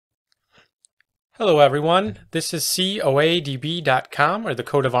Hello everyone, this is coadb.com, or the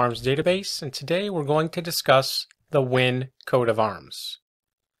Coat of Arms database, and today we're going to discuss the Wynn coat of arms.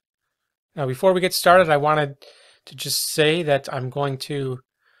 Now before we get started, I wanted to just say that I'm going to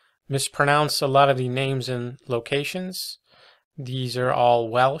mispronounce a lot of the names and locations. These are all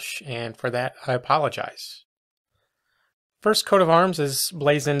Welsh, and for that I apologize. First coat of arms is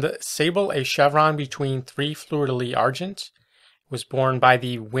blazoned Sable, a chevron between three fleur-de-lis argent. It was borne by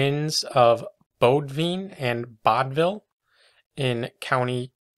the Wynns of Bodvean and Bodville in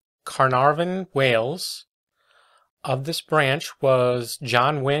County Carnarvon, Wales. Of this branch was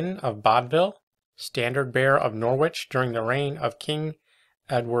John Wynn of Bodville, standard bearer of Norwich during the reign of King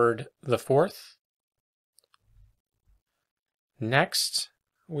Edward IV. Next,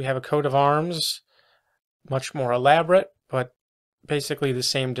 we have a coat of arms, much more elaborate, but basically the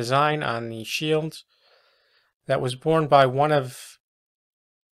same design on the shield, that was borne by one of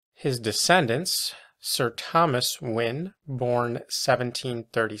his descendants, Sir Thomas Wynn, born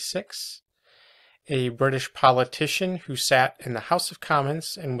 1736, a British politician who sat in the House of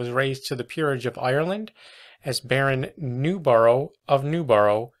Commons and was raised to the Peerage of Ireland as Baron Newborough of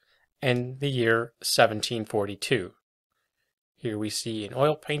Newborough in the year 1742. Here we see an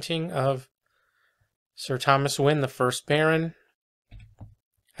oil painting of Sir Thomas Wynn, the first Baron,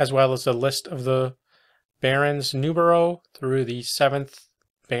 as well as a list of the Barons Newborough through the 7th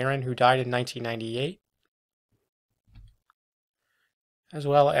Baron who died in 1998, as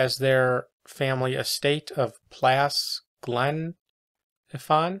well as their family estate of fleurs-de-lis.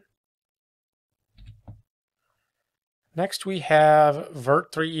 Next we have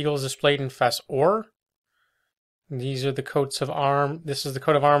Vert, 3 eagles displayed in fess or. These are the coats of arms. This is the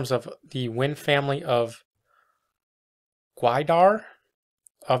coat of arms of the Wynn family of Gwydir.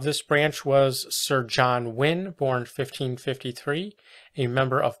 Of this branch was Sir John Wynn, born 1553, a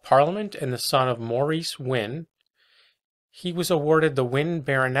member of Parliament and the son of Maurice Wynn. He was awarded the Wynn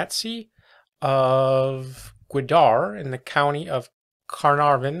Baronetcy of Gwydir in the County of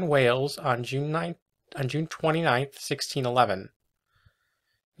Carnarvon, Wales on June 29th, 1611.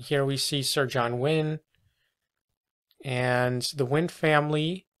 Here we see Sir John Wynn, and the Wynn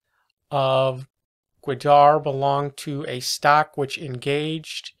family of Gwydir belonged to a stock which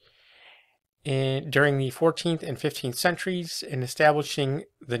engaged during the 14th and 15th centuries in establishing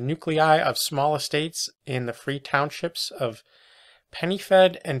the nuclei of small estates in the free townships of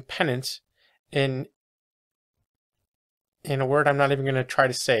Penyfed and Pennant in a word I'm not even going to try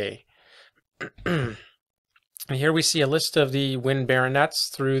to say. And here we see a list of the Wynn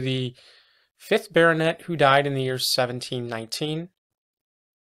baronets through the 5th baronet who died in the year 1719.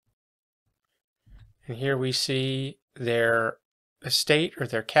 And here we see their estate or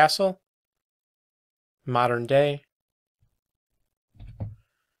their castle, modern day.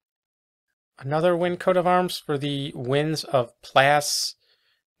 Another Wynn coat of arms for the Wynns of fleurs-de-lis,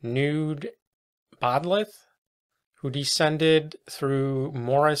 who descended through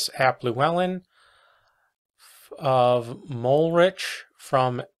Maurice ap Llewellyn of Norwich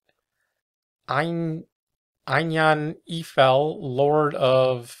from Eifionydd, Lord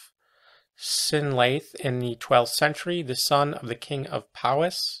of Sinlaith in the 12th century, the son of the King of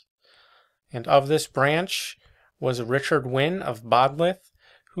Powys. And of this branch was Richard Wynn of Bodville,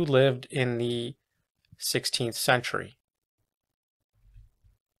 who lived in the 16th century.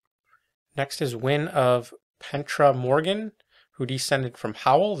 Next is Wynn of Pentra-Morgan, who descended from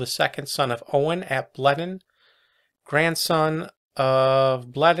Howell, the second son of Owen ap Bleddyn, grandson of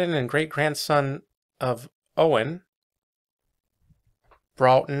Bleddyn and great-grandson of Owen.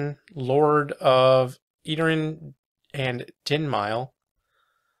 Broughton, Lord of Ederin and Dinmile.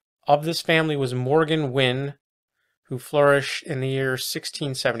 Of this family was Morgan Wynn, who flourished in the year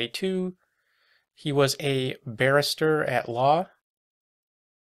 1672. He was a barrister at law.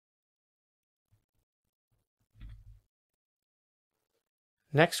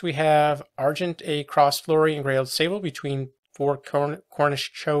 Next we have Argent, a cross-fleury engraved sable between 4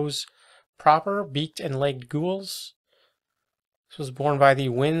 Cornish choes proper, beaked and legged gules. This was borne by the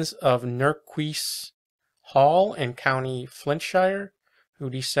Wynns of Nuclei Hall in County Flintshire, who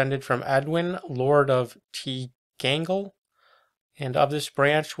descended from Edwin, Lord of Tegangle. And of this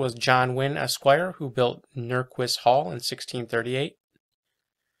branch was John Wynn, Esquire, who built Nuclei Hall in 1638.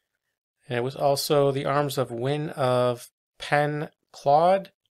 And it was also the arms of Wynn of Penyfed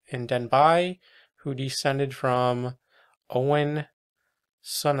and Pennant, who descended from Owen,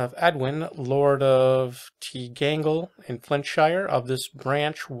 son of Edwin, Lord of Tegangle in Flintshire. Of this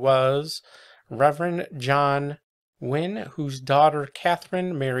branch was Reverend John Wynn, whose daughter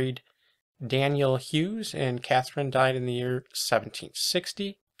Catherine married Daniel Hughes, and Catherine died in the year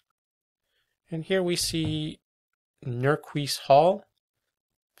 1760. And here we see Nurquis Hall,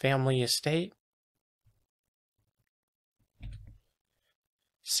 family estate.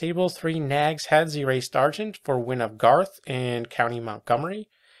 Sable, 3 nags' heads erased argent for Wynn of Garth in County Montgomery.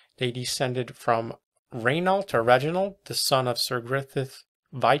 They descended from Reynault or Reginald, the son of Sir Griffith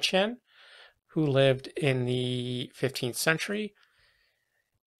Vychan, who lived in the 15th century.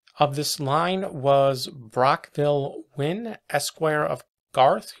 Of this line was Brockville Wynn, Esquire of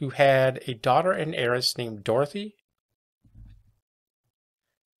Garth, who had a daughter and heiress named Dorothy.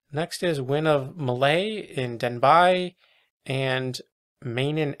 Next is Wynn of Malay in Denbigh and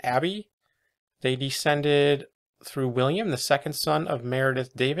Maynon Abbey. They descended through William, the second son of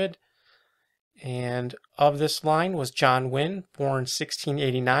Meredith David. And of this line was John Wynn, born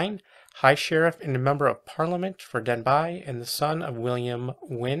 1689, High Sheriff and a Member of Parliament for Denbigh, and the son of William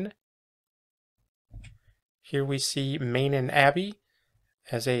Wynn. Here we see Maynon Abbey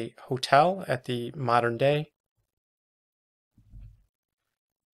as a hotel at the modern day.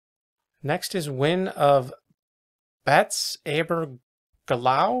 Next is Wynn of Betz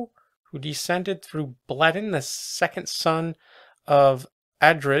Aberglaw, who descended through Bledin, the second son of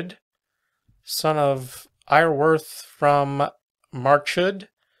Edred, son of Iorwerth from Marchud,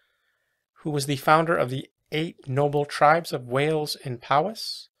 who was the founder of the 8 noble tribes of Wales and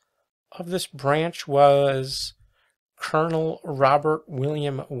Powys. Of this branch was Colonel Robert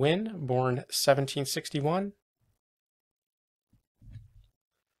William Wynn, born 1761.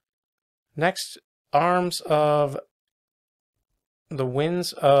 Next, arms of the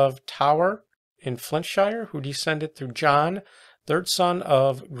Wynns of Tower in Flintshire, who descended through John, third son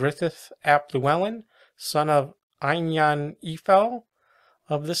of Griffith ap Llewellyn, son of Einion Eiffel.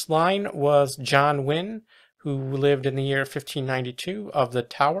 Of this line was John Wynn, who lived in the year 1592, of the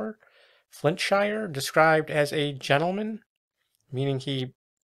Tower, Flintshire, described as a gentleman, meaning he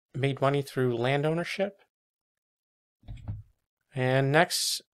made money through land ownership. And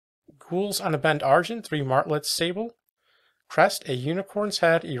next, gules on a bent argent, 3 martlets sable. Crest, a unicorn's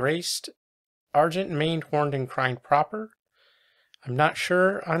head erased argent, maned, horned, and crined proper. I'm not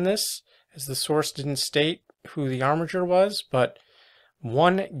sure on this, as the source didn't state who the armiger was, but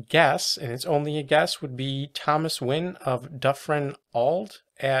one guess, and it's only a guess, would be Thomas Wynn of Dyffryn Auld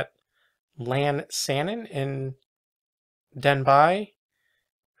at Lan Sannon in Denbigh,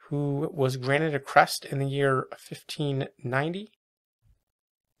 who was granted a crest in the year 1590.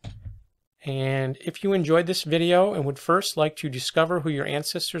 And if you enjoyed this video and would first like to discover who your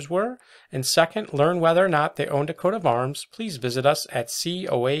ancestors were, and second, learn whether or not they owned a coat of arms, please visit us at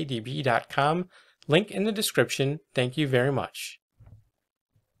coadb.com. Link in the description. Thank you very much.